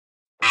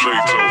Yeah.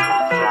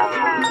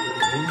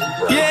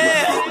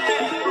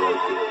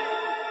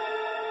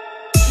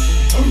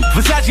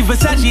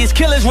 Versace is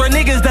killers, we're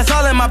niggas, that's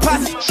all in my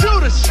posse.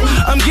 Shooters.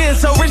 I'm getting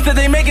so rich that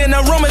they making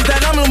the rumors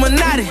that I'm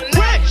Illuminati.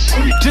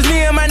 Just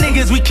me and my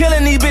niggas, we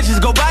killing these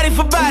bitches, go body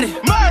for body.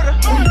 Murder.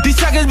 These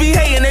suckers be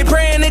hating, they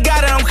praying they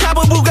got it, I'm cop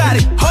a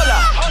Bugatti. Hold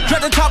up,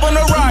 drop the top on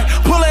the ride,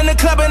 pull in the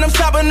club and I'm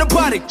stopping the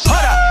party.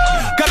 Hold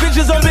up, got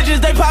bitches on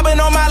bitches, they popping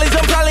on mollies,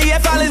 I'm probably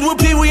at Follies with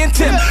Pee Wee and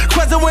Tim.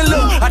 Questa and Lou,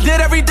 I did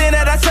everything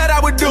that I said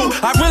I would do.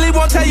 I really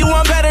won't tell you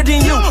I'm better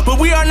than you, but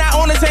we are not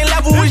on the same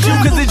level as you,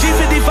 cause the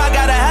G55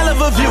 got a hell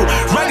of a view.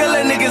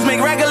 Regular niggas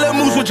make regular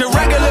moves with your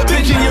regular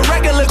bitch and your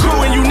regular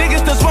crew, and you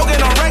niggas still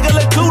smoking on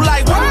regular too,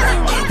 like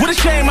what? What a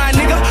shame, my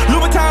nigga.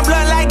 Louboutin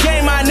blood like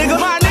game, my nigga.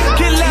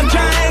 Get left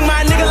trying,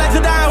 my nigga, like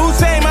Saddam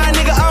Hussein, my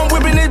nigga. I'm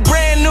whipping this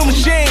brand new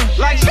machine,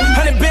 like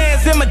 100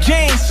 bands in my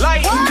jeans,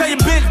 like call your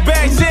bitch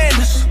Barry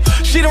Sanders.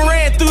 She done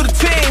ran through the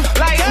team,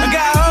 like I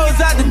got hoes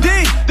out the D.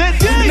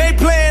 They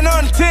playing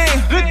on the team.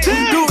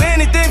 Do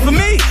anything for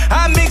me.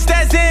 I mix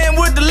that Zen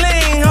with the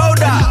lean.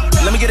 Hold up,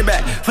 let me get it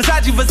back.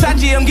 Versace,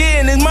 I'm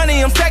getting this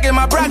money, I'm stacking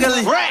my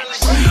broccoli.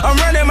 I'm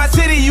running my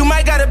city, you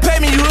might gotta pay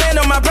me, you land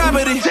on my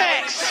property.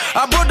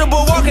 I bought the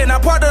boardwalk and I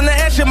parked on the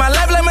edge of my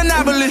life like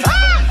Monopoly.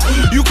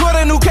 You caught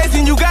a new case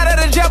and you got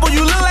out of jail, but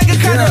you look like a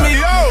con to me.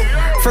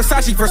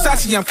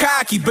 Versace, I'm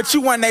cocky, but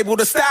you unable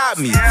to stop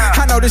me.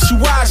 I know that you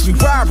watch me,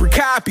 robbery,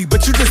 copy,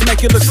 but you just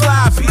make it look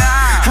sloppy.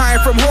 I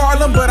ain't from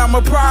Harlem, but I'm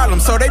a problem,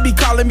 so they be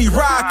calling me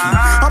Rocky.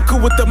 I'm cool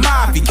with the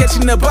mafia,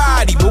 catching the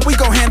body, but we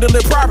gon' handle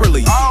it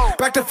properly.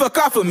 Back the fuck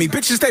off of me,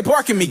 bitches they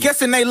barking me,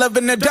 guessing they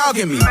loving the dog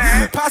in me.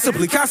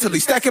 Possibly, constantly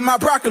stacking my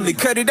broccoli,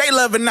 cut it, they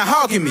loving the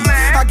hog in me.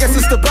 I guess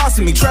it's the boss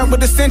in me, travel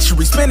the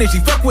century, spinach,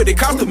 fuck with it,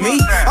 cost of me.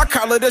 I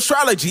call it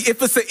astrology,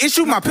 if it's an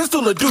issue, my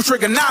pistol will do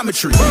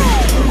trigonometry.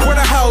 Where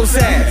the hoes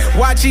at?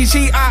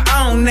 YGG, I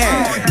own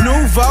that.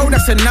 Nouveau,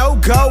 that's a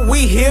no-go.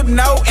 We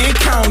Hypno and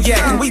Cognac,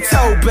 and we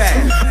toe back.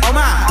 Oh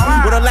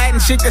my, with a Latin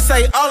chick that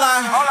say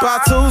hola.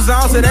 Bought 2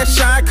 zones of that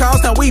shine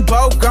cost, now we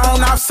both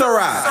gone off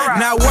Sarai.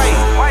 Now wait,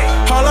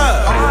 hold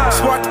up,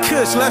 spark the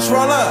kush, let's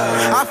roll up.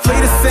 I flee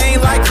the scene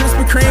like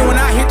Krispy Kreme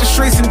when I hit the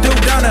streets and do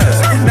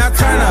donuts. Now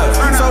turn up,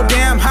 so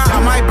damn hot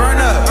I might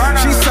burn up.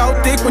 She's so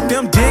thick with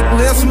them dick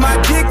lips, my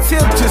dick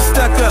tip just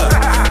stuck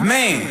up.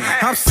 Man,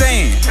 I'm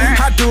saying,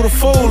 I do the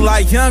fool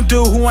like young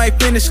dude who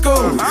ain't finished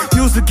school.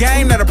 Use the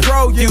game that a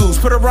pro use,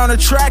 put her on the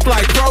track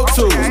like Pro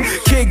Tools.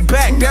 Kick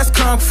back, that's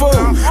Kung Fu.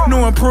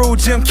 New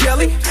improved Jim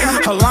Kelly.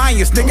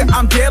 Alliance, nigga,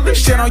 I'm deadly.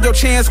 Shit on your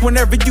chance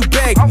whenever you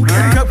beg me.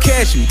 Come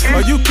catch me,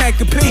 or you can't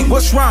compete.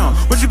 What's wrong?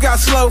 What you got,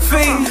 slow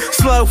feet?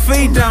 Slow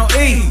feet don't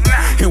eat,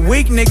 and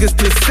weak niggas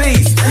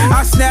deceased.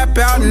 I snap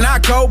out and I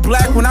go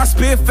black when I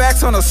spit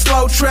facts on a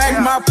slow track.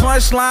 My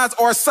punchlines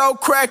are so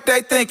cracked,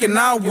 they thinking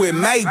I'm with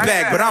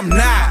Maybach, but I'm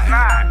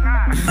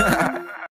not.